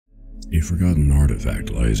A forgotten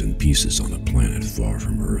artifact lies in pieces on a planet far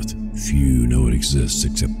from Earth. Few know it exists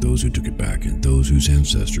except those who took it back and those whose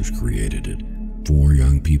ancestors created it. 4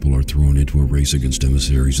 young people are thrown into a race against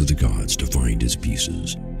emissaries of the gods to find his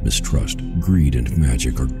pieces. Mistrust, greed, and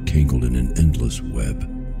magic are tangled in an endless web.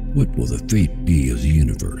 What will the fate be of the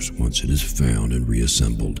universe once it is found and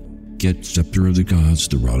reassembled? Get Scepter of the Gods,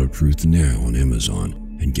 The Rod of Truth now on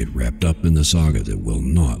Amazon and get wrapped up in the saga that will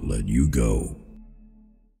not let you go.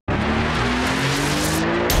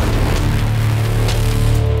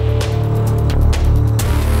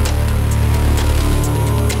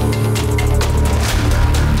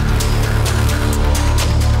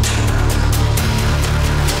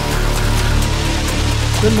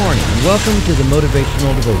 Good morning and welcome to the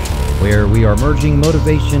Motivational Devotional, where we are merging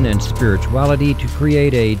motivation and spirituality to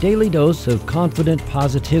create a daily dose of confident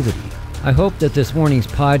positivity. I hope that this morning's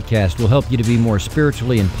podcast will help you to be more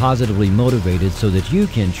spiritually and positively motivated so that you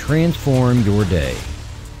can transform your day.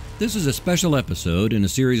 This is a special episode in a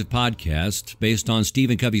series of podcasts based on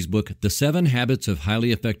Stephen Covey's book, The 7 Habits of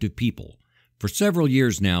Highly Effective People. For several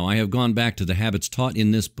years now, I have gone back to the habits taught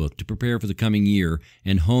in this book to prepare for the coming year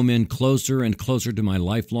and home in closer and closer to my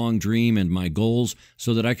lifelong dream and my goals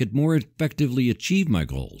so that I could more effectively achieve my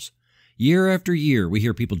goals. Year after year, we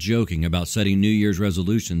hear people joking about setting New Year's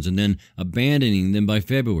resolutions and then abandoning them by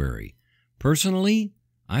February. Personally,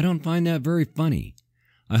 I don't find that very funny.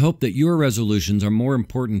 I hope that your resolutions are more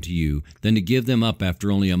important to you than to give them up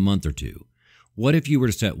after only a month or two. What if you were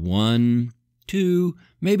to set 1, 2,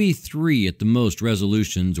 maybe 3 at the most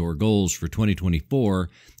resolutions or goals for 2024,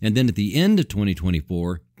 and then at the end of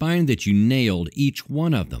 2024, find that you nailed each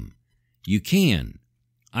one of them? You can.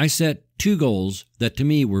 I set 2 goals that to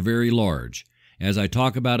me were very large. As I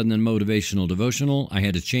talk about in the Motivational Devotional, I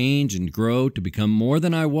had to change and grow to become more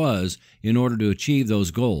than I was in order to achieve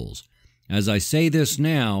those goals. As I say this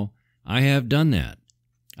now, I have done that.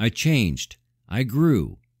 I changed. I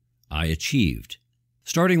grew. I achieved.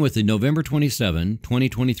 Starting with the November 27,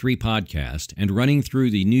 2023 podcast and running through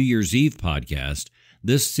the New Year's Eve podcast,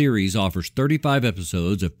 this series offers 35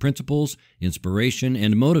 episodes of principles, inspiration,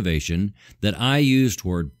 and motivation that I use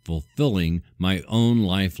toward fulfilling my own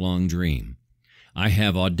lifelong dream. I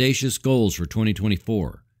have audacious goals for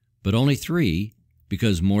 2024, but only 3,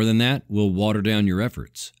 because more than that will water down your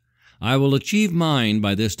efforts. I will achieve mine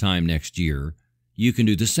by this time next year. You can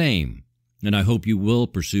do the same, and I hope you will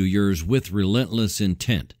pursue yours with relentless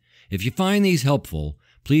intent. If you find these helpful,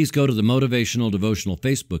 please go to the Motivational Devotional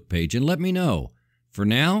Facebook page and let me know. For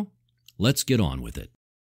now, let's get on with it.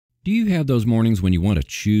 Do you have those mornings when you want to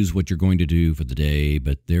choose what you're going to do for the day,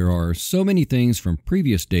 but there are so many things from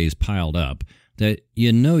previous days piled up that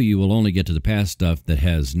you know you will only get to the past stuff that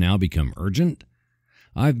has now become urgent?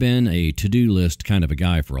 I've been a to-do list kind of a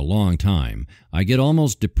guy for a long time. I get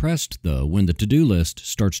almost depressed, though, when the to-do list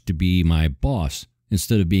starts to be my boss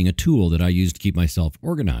instead of being a tool that I use to keep myself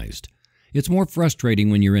organized. It's more frustrating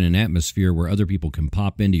when you're in an atmosphere where other people can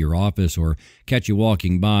pop into your office or catch you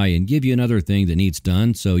walking by and give you another thing that needs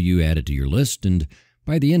done, so you add it to your list, and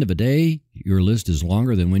by the end of a day, your list is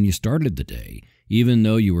longer than when you started the day, even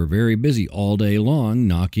though you were very busy all day long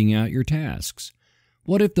knocking out your tasks.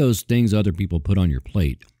 What if those things other people put on your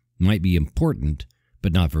plate might be important,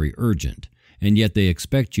 but not very urgent, and yet they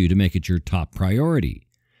expect you to make it your top priority?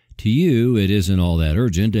 To you, it isn't all that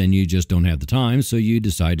urgent, and you just don't have the time, so you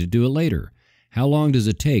decide to do it later. How long does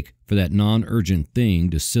it take for that non-urgent thing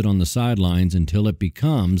to sit on the sidelines until it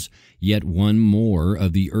becomes yet one more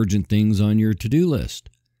of the urgent things on your to-do list?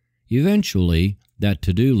 Eventually, that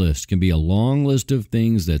to-do list can be a long list of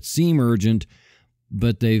things that seem urgent,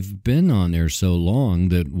 but they've been on there so long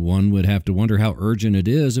that one would have to wonder how urgent it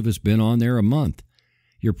is if it's been on there a month.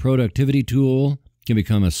 Your productivity tool can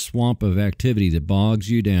become a swamp of activity that bogs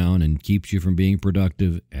you down and keeps you from being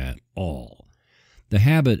productive at all. The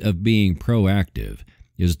habit of being proactive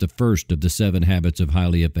is the first of the 7 habits of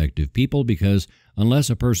highly effective people because unless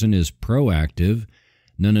a person is proactive,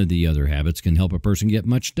 none of the other habits can help a person get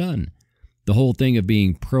much done. The whole thing of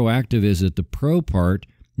being proactive is that the pro part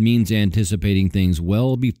means anticipating things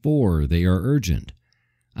well before they are urgent.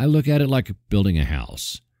 I look at it like building a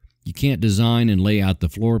house. You can't design and lay out the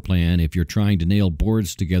floor plan if you're trying to nail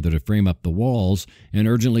boards together to frame up the walls and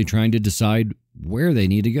urgently trying to decide where they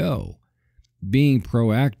need to go. Being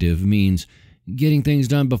proactive means getting things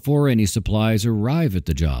done before any supplies arrive at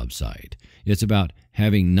the job site. It's about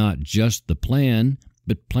having not just the plan,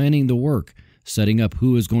 but planning the work, setting up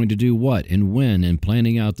who is going to do what and when, and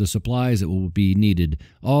planning out the supplies that will be needed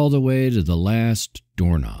all the way to the last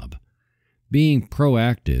doorknob. Being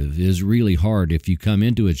proactive is really hard if you come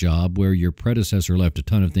into a job where your predecessor left a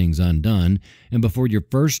ton of things undone, and before your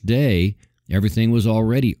first day, everything was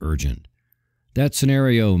already urgent. That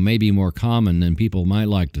scenario may be more common than people might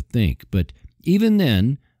like to think, but even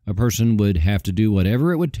then, a person would have to do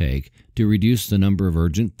whatever it would take to reduce the number of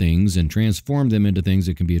urgent things and transform them into things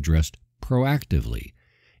that can be addressed proactively.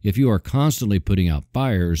 If you are constantly putting out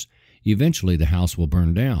fires, eventually the house will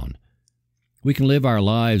burn down. We can live our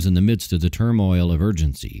lives in the midst of the turmoil of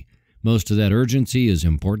urgency. Most of that urgency is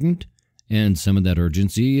important, and some of that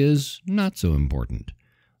urgency is not so important.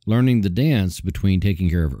 Learning the dance between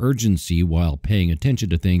taking care of urgency while paying attention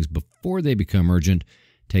to things before they become urgent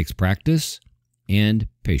takes practice and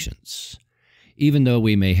patience. Even though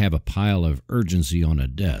we may have a pile of urgency on a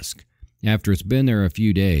desk, after it's been there a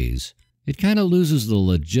few days, it kind of loses the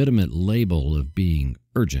legitimate label of being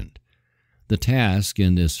urgent. The task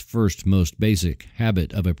in this first most basic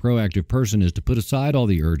habit of a proactive person is to put aside all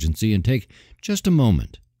the urgency and take just a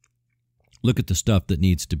moment. Look at the stuff that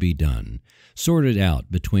needs to be done. Sort it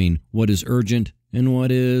out between what is urgent and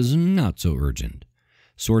what is not so urgent.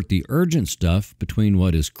 Sort the urgent stuff between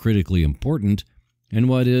what is critically important and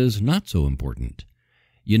what is not so important.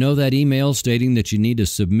 You know that email stating that you need to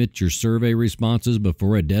submit your survey responses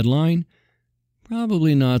before a deadline?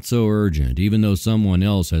 Probably not so urgent, even though someone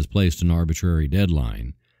else has placed an arbitrary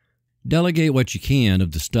deadline. Delegate what you can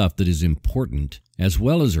of the stuff that is important as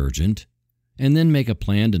well as urgent, and then make a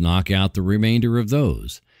plan to knock out the remainder of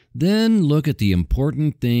those. Then look at the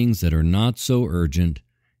important things that are not so urgent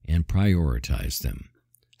and prioritize them.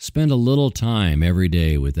 Spend a little time every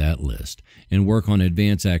day with that list and work on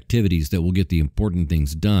advanced activities that will get the important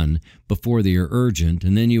things done before they are urgent,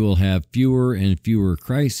 and then you will have fewer and fewer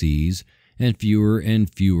crises and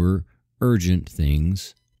fewer urgent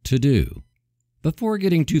things to do. Before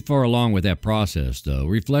getting too far along with that process, though,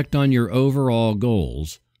 reflect on your overall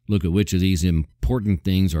goals. Look at which of these important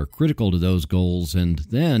things are critical to those goals, and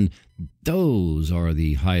then those are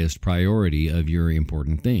the highest priority of your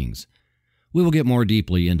important things. We will get more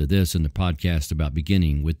deeply into this in the podcast about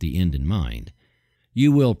beginning with the end in mind.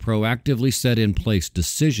 You will proactively set in place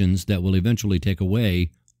decisions that will eventually take away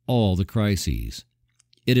all the crises.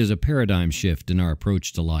 It is a paradigm shift in our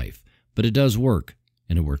approach to life, but it does work,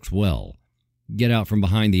 and it works well. Get out from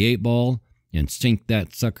behind the 8-ball and sink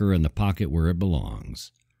that sucker in the pocket where it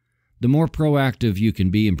belongs. The more proactive you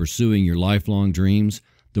can be in pursuing your lifelong dreams,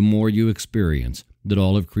 the more you experience that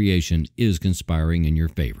all of creation is conspiring in your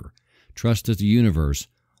favor. Trust that the universe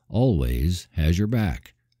always has your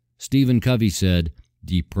back. Stephen Covey said,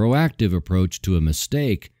 "The proactive approach to a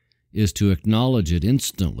mistake is to acknowledge it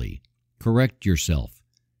instantly, correct yourself,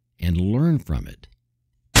 and learn from it."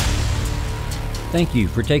 Thank you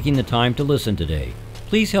for taking the time to listen today.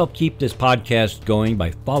 Please help keep this podcast going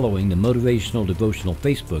by following the Motivational Devotional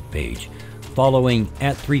Facebook page, following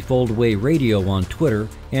 @Threefold-Way Radio on Twitter,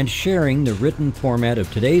 and sharing the written format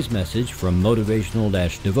of today's message from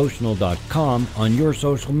motivational-devotional.com on your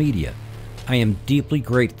social media. I am deeply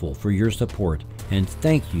grateful for your support, and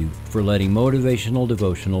thank you for letting Motivational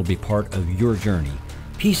Devotional be part of your journey.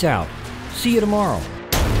 Peace out. See you tomorrow.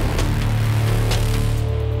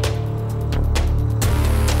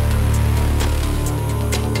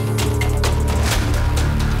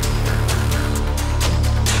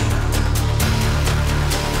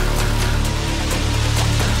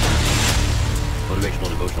 Motivational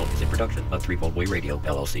Devotional is a production of Threefold Way Radio,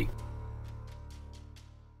 LLC.